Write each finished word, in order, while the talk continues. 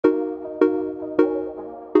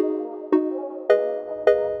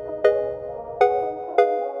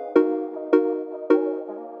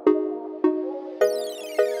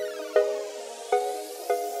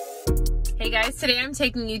Today I'm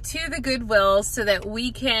taking you to the Goodwill so that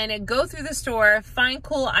we can go through the store, find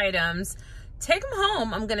cool items, take them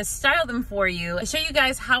home. I'm gonna style them for you and show you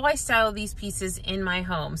guys how I style these pieces in my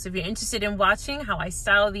home. So if you're interested in watching how I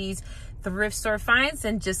style these thrift store finds,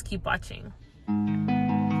 then just keep watching.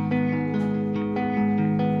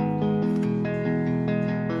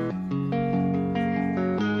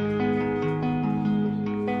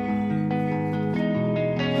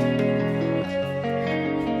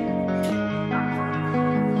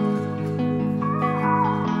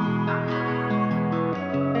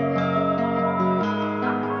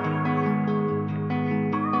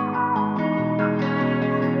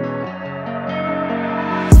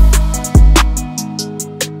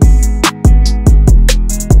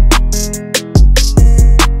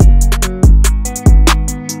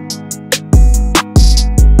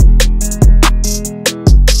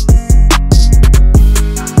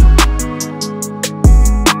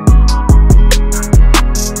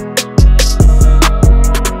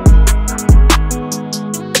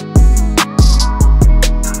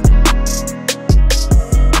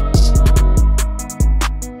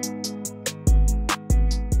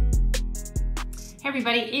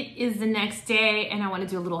 Everybody, it is the next day and I want to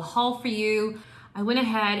do a little haul for you. I went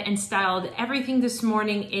ahead and styled everything this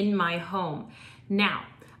morning in my home. Now,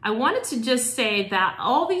 I wanted to just say that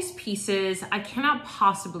all these pieces, I cannot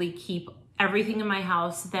possibly keep everything in my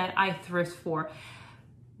house that I thrift for.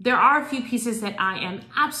 There are a few pieces that I am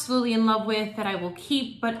absolutely in love with that I will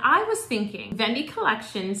keep, but I was thinking Fenti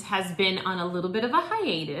Collections has been on a little bit of a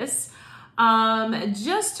hiatus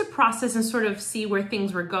just to process and sort of see where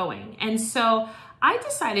things were going. And so I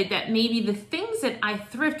decided that maybe the things that I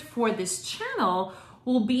thrift for this channel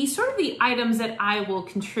will be sort of the items that I will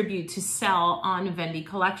contribute to sell on Fenti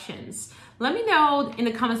Collections. Let me know in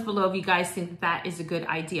the comments below if you guys think that that is a good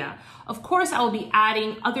idea. Of course, I will be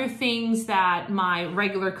adding other things that my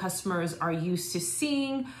regular customers are used to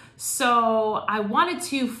seeing. So I wanted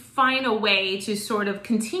to find a way to sort of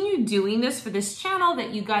continue doing this for this channel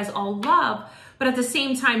that you guys all love, but at the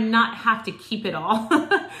same time not have to keep it all.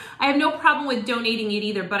 I have no problem with donating it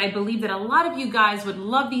either, but I believe that a lot of you guys would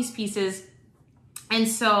love these pieces. And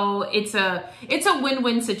so it's a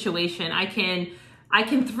win-win situation. I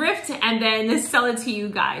can thrift and then sell it to you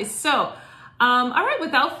guys. So, all right,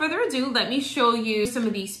 without further ado, let me show you some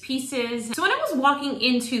of these pieces. So when I was walking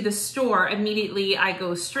into the store, immediately I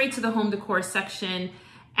go straight to the home decor section,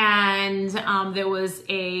 and there was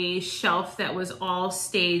a shelf that was all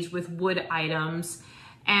staged with wood items.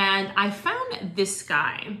 And I found this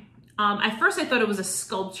guy. At first I thought it was a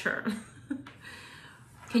sculpture.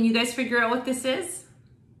 Can you guys figure out what this is?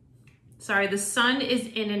 Sorry, the sun is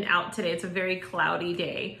in and out today. It's a very cloudy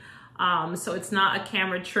day. So it's not a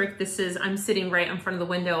camera trick. This is, I'm sitting right in front of the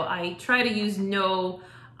window. I try to use no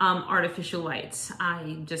artificial lights.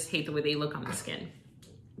 I just hate the way they look on the skin.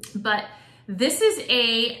 But this is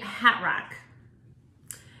a hat rack.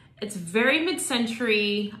 It's very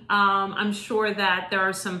mid-century. I'm sure that there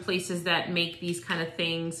are some places that make these kind of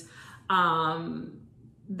things.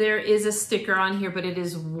 There is a sticker on here, but it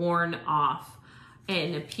is worn off.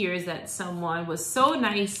 And it appears that someone was so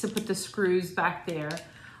nice to put the screws back there.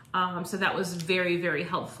 So that was very, very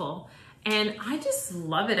helpful. And I just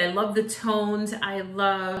love it. I love the tones. I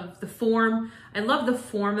love the form. I love the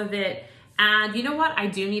form of it. And you know what? I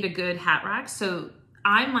do need a good hat rack. So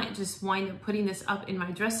I might just wind up putting this up in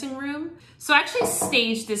my dressing room. So I actually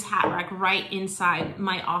staged this hat rack right inside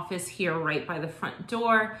my office here, right by the front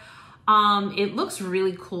door. It looks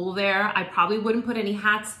really cool there. I probably wouldn't put any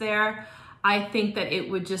hats there. I think that it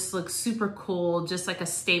would just look super cool, just like a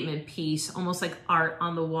statement piece, almost like art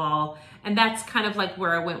on the wall. And that's kind of like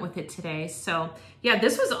where I went with it today. So yeah,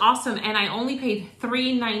 this was awesome. And I only paid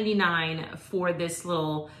 $3.99 for this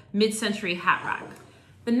little mid-century hat rack.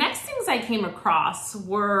 The next things I came across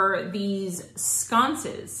were these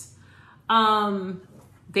sconces.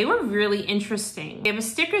 They were really interesting. They have a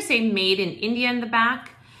sticker saying made in India in the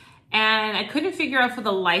back. And I couldn't figure out for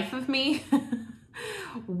the life of me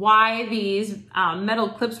why these metal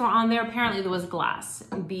clips were on there. Apparently there was glass.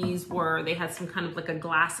 They had some kind of like a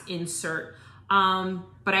glass insert.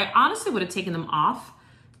 But I honestly would have taken them off.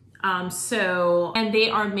 And they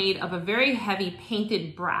are made of a very heavy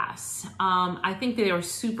painted brass. I think they are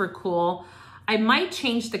super cool. I might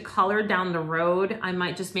change the color down the road. I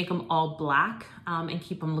might just make them all black and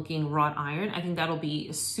keep them looking wrought iron. I think that'll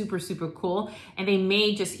be super, super cool. And they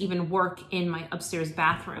may just even work in my upstairs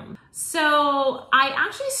bathroom. So I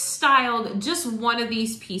actually styled just one of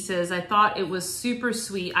these pieces. I thought it was super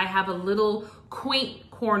sweet. I have a little quaint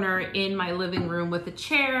corner in my living room with a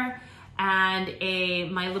chair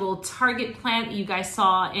and my little Target plant that you guys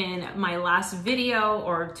saw in my last video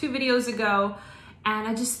or 2 videos ago. And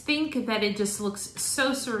I just think that it just looks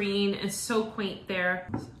so serene and so quaint there.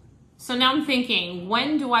 So now I'm thinking,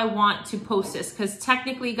 when do I want to post this? Because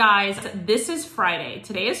technically, guys, this is Friday.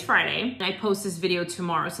 Today is Friday, and I post this video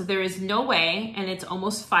tomorrow. So there is no way, and it's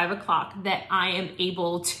almost 5 o'clock, that I am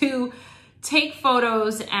able to take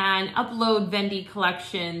photos and upload Vendy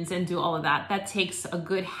collections and do all of that. That takes a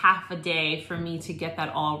good half a day for me to get that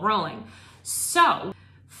all rolling. So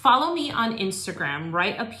follow me on Instagram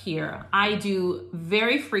right up here. I do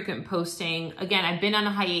very frequent posting. Again, I've been on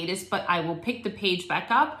a hiatus, but I will pick the page back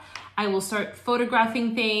up. I will start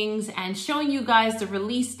photographing things and showing you guys the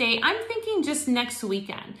release date. I'm thinking just next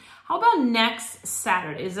weekend. How about next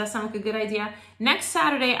Saturday? Does that sound like a good idea? Next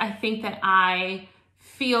Saturday, I think that I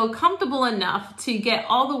feel comfortable enough to get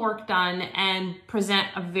all the work done and present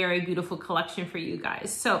a very beautiful collection for you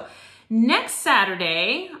guys. So next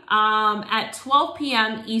Saturday at 12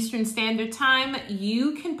 p.m. Eastern Standard Time,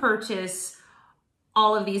 you can purchase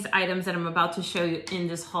all of these items that I'm about to show you in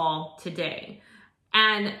this haul today,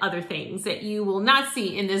 and other things that you will not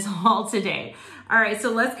see in this haul today. All right, so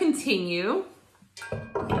let's continue.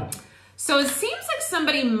 So it seems like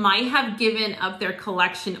somebody might have given up their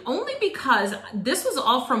collection only because this was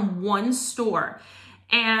all from one store.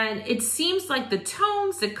 And it seems like the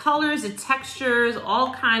tones, the colors, the textures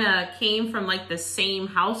all kind of came from like the same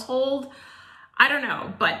household. I don't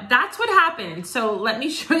know, but that's what happened. So let me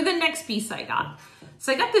show you the next piece I got.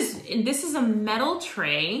 So I got this, and this is a metal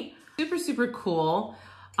tray. Super, super cool.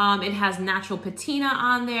 It has natural patina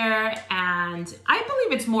on there, and I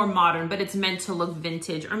believe it's more modern, but it's meant to look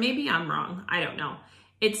vintage, or maybe I'm wrong. I don't know.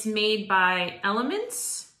 It's made by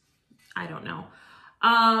Elements. I don't know.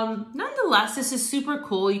 Nonetheless, this is super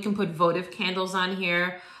cool. You can put votive candles on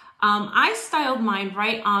here. I styled mine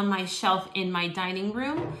right on my shelf in my dining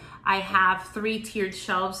room. I have 3 tiered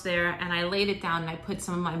shelves there, and I laid it down and I put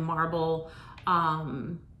some of my marble,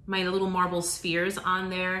 my little marble spheres on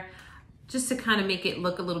there, just to kind of make it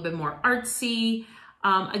look a little bit more artsy.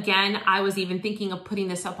 Again, I was even thinking of putting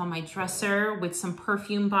this up on my dresser with some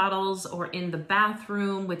perfume bottles, or in the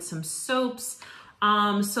bathroom with some soaps.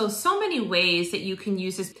 So many ways that you can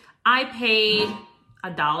use this. I paid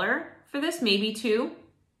 $1 for this, maybe $2.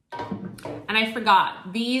 And I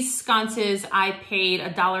forgot, these sconces, I paid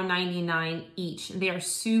 $1.99 each. They are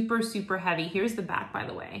super, super heavy. Here's the back, by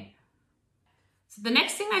the way. So the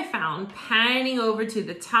next thing I found, panning over to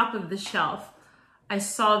the top of the shelf, I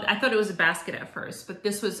thought it was a basket at first, but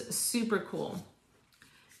this was super cool.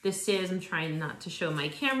 This is, I'm trying not to show my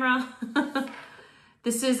camera.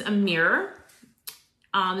 This is a mirror.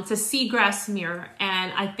 It's a seagrass mirror,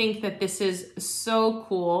 and I think that this is so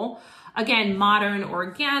cool. Again, modern,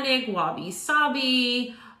 organic,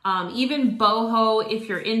 wabi-sabi, even boho, if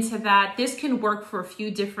you're into that. This can work for a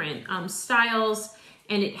few different styles.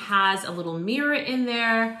 And it has a little mirror in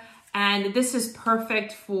there. And this is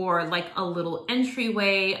perfect for like a little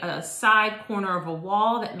entryway, a side corner of a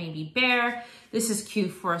wall that may be bare. This is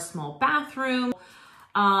cute for a small bathroom.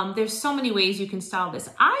 There's so many ways you can style this.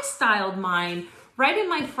 I styled mine right in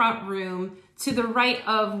my front room to the right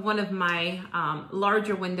of one of my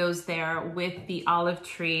larger windows there with the olive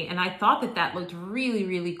tree. And I thought that that looked really,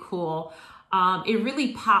 really cool. It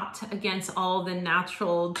really popped against all the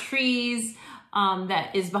natural trees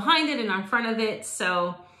that is behind it and in front of it.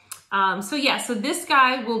 So yeah, so this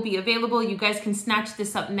guy will be available. You guys can snatch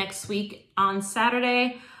this up next week on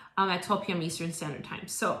Saturday at 12 p.m. Eastern Standard Time.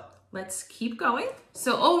 So let's keep going.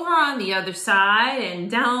 So over on the other side and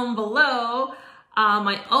down below,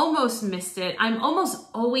 I almost missed it. I'm almost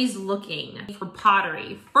always looking for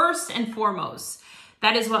pottery, first and foremost.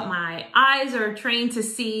 That is what my eyes are trained to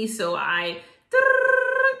see. So I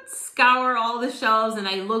scour all the shelves and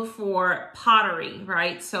I look for pottery,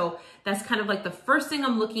 right? So that's kind of like the first thing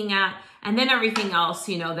I'm looking at. And then everything else,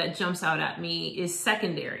 you know, that jumps out at me is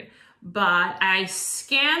secondary. But I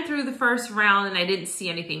scanned through the first round and I didn't see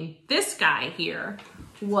anything. This guy here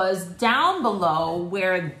was down below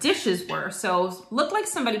where dishes were. So looked like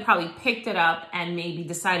somebody probably picked it up and maybe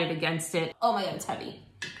decided against it. Oh my God, it's heavy.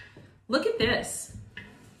 Look at this.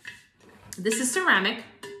 This is ceramic.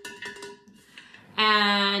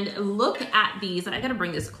 And look at these. I gotta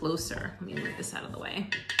bring this closer. Let me move this out of the way.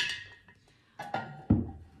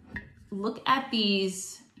 Look at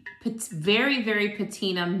these very, very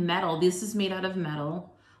patina metal. This is made out of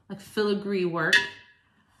metal, like filigree work.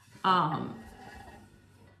 And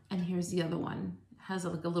here's the other one. It has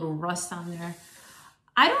like a little rust on there.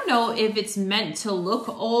 I don't know if it's meant to look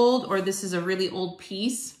old or this is a really old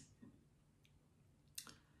piece.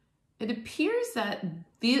 It appears that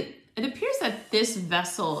It appears that this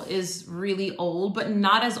vessel is really old, but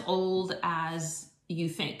not as old as you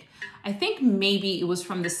think. I think maybe it was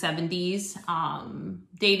from the 70s,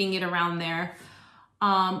 dating it around there.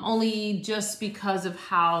 Only just because of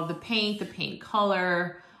how the paint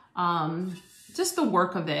color, just the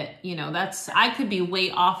work of it, you know, I could be way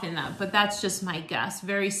off in that, but that's just my guess.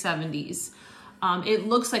 Very 70s. It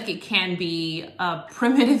looks like it can be a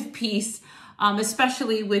primitive piece,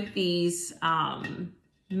 especially with these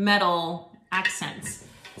metal accents.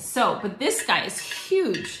 So, but this guy is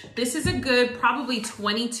huge. This is a good, probably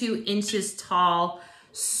 22 inches tall,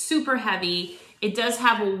 super heavy. It does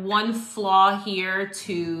have one flaw here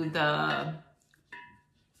to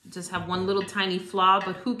just have one little tiny flaw,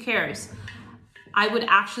 but who cares? I would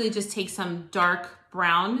actually just take some dark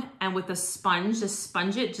brown and with a sponge, just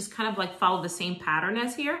sponge it, just kind of like follow the same pattern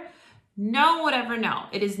as here. No, whatever, no.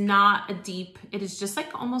 It is not a deep, it is just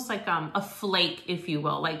like almost like a flake, if you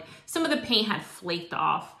will. Like some of the paint had flaked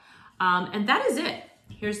off. And that is it.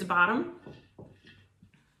 Here's the bottom.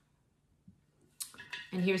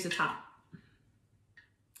 And here's the top.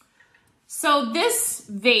 So this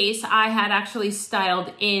vase I had actually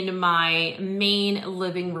styled in my main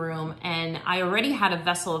living room, and I already had a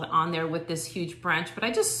vessel on there with this huge branch, but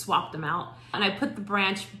I just swapped them out. And I put the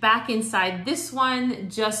branch back inside this one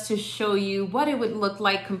just to show you what it would look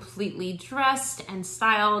like completely dressed and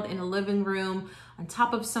styled in a living room on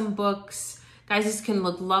top of some books. Guys, this can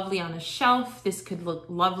look lovely on a shelf. This could look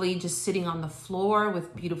lovely just sitting on the floor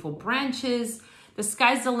with beautiful branches. The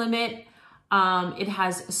sky's the limit. It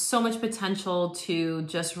has so much potential to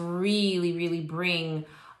just really, really bring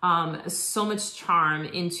so much charm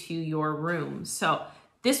into your room. So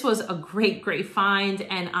this was a great, great find,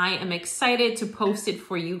 and I am excited to post it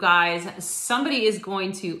for you guys. Somebody is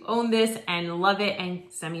going to own this and love it and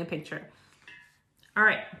send me a picture. All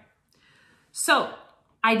right. So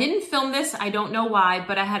I didn't film this. I don't know why,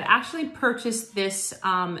 but I had actually purchased this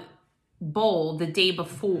bowl the day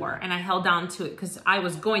before, and I held on to it because I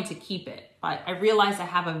was going to keep it, but I realized I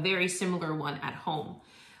have a very similar one at home.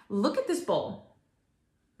 Look at this bowl.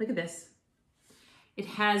 Look at this. It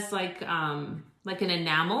has like an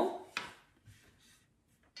enamel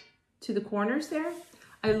to the corners there.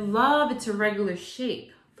 I love it's a regular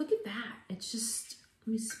shape. Look at that. It's just,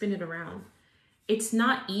 let me spin it around. It's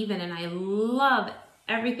not even, and I love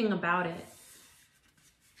everything about it.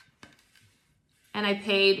 And I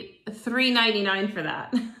paid $3.99 for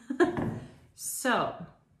that. So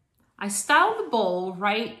I styled the bowl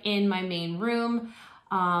right in my main room.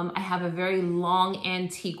 I have a very long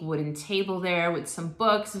antique wooden table there with some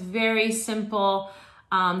books, very simple.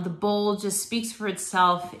 The bowl just speaks for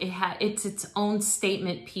itself. It's its own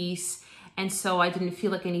statement piece. And so I didn't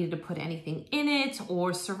feel like I needed to put anything in it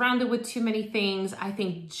or surround it with too many things. I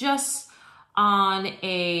think just on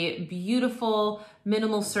a beautiful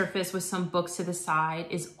minimal surface with some books to the side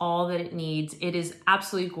is all that it needs. It is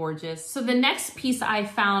absolutely gorgeous. So the next piece I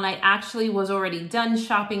found, I actually was already done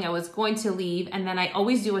shopping. I was going to leave, and then I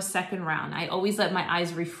always do a second round. I always let my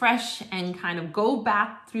eyes refresh and kind of go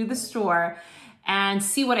back through the store and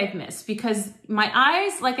see what I've missed, because my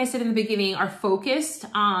eyes, like I said in the beginning, are focused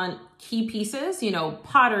on key pieces, you know,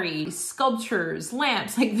 pottery, sculptures,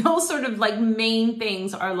 lamps, like those sort of like main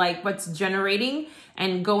things are like what's generating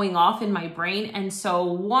and going off in my brain. And so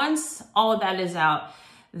once all of that is out,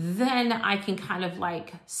 then I can kind of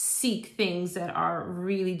like seek things that are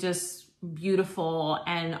really just beautiful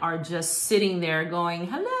and are just sitting there going,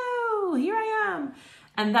 hello, here I am.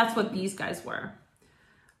 And that's what these guys were.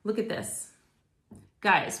 Look at this.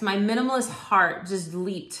 Guys, my minimalist heart just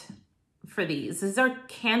leaped for these. These are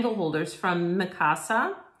candle holders from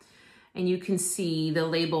Mikasa. And you can see the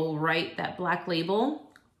label, right? That black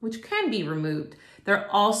label, which can be removed. They're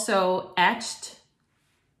also etched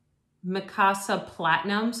Mikasa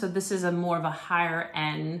Platinum. So this is a more of a higher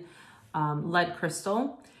end lead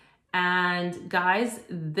crystal. And guys,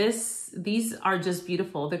 these are just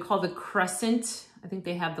beautiful. They're called the Crescent. I think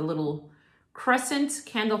they have the little Crescent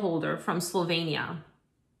candle holder from Slovenia.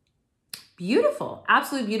 Beautiful,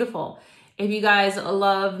 absolutely beautiful. If you guys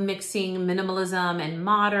love mixing minimalism and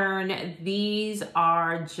modern, these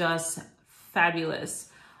are just fabulous.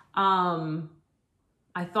 I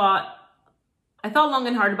thought long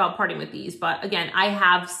and hard about parting with these, but again, I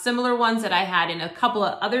have similar ones that I had in a couple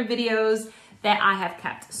of other videos that I have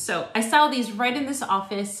kept. So I styled these right in this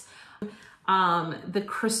office. The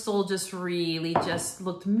crystal just really just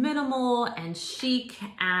looked minimal and chic,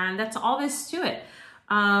 and that's all there is to it.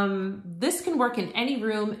 This can work in any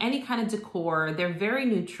room, any kind of decor. They're very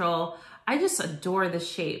neutral. I just adore the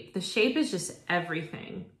shape. The shape is just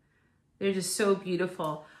everything. They're just so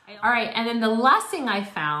beautiful. All right, and then the last thing I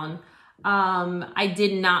found, I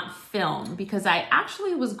did not film because I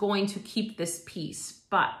actually was going to keep this piece,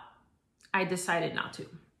 but I decided not to.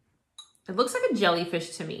 It looks like a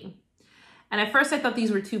jellyfish to me. And at first I thought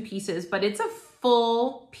these were two pieces, but it's a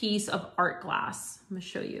full piece of art glass. I'm gonna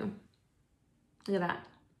show you. Look at that.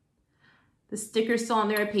 The sticker's still on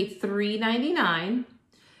there. I paid $3.99.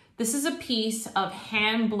 This is a piece of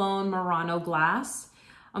hand-blown Murano glass.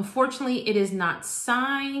 Unfortunately, it is not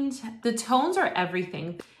signed. The tones are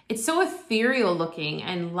everything. It's so ethereal looking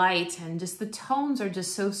and light, and just the tones are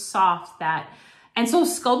just so soft and so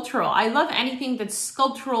sculptural. I love anything that's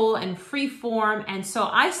sculptural and free form. And so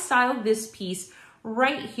I styled this piece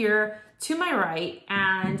right here to my right.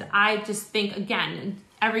 And I just think, again,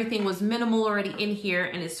 everything was minimal already in here,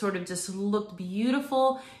 and it sort of just looked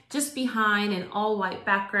beautiful just behind an all white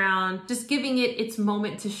background, just giving it its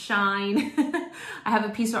moment to shine. I have a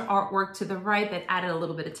piece of artwork to the right that added a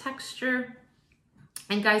little bit of texture.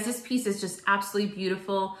 And guys, this piece is just absolutely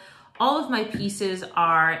beautiful. All of my pieces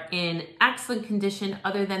are in excellent condition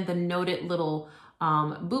other than the noted little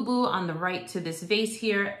boo-boo on the right to this vase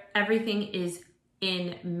here. Everything is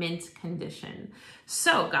in mint condition.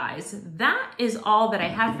 So guys, that is all that I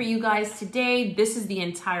have for you guys today. This is the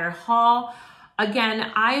entire haul.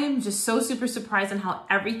 Again, I am just so super surprised on how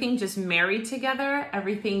everything just married together.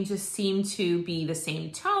 Everything just seemed to be the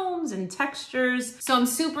same tones and textures. So I'm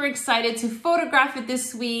super excited to photograph it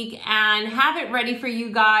this week and have it ready for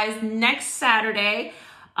you guys next Saturday.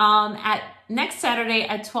 Next Saturday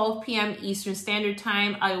at 12 p.m. Eastern Standard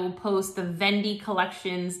Time, I will post the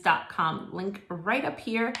vendicollections.com link right up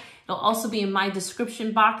here. It'll also be in my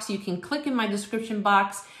description box. You can click in my description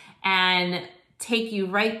box and take you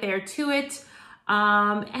right there to it.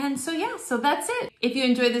 And so yeah, so that's it. If you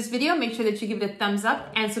enjoyed this video, make sure that you give it a thumbs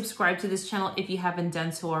up and subscribe to this channel if you haven't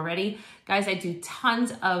done so already. Guys, I do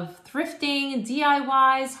tons of thrifting,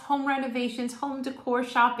 DIYs, home renovations, home decor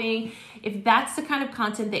shopping. If that's the kind of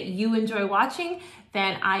content that you enjoy watching,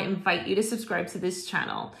 then I invite you to subscribe to this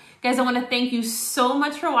channel. Guys, I want to thank you so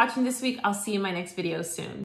much for watching this week. I'll see you in my next video soon.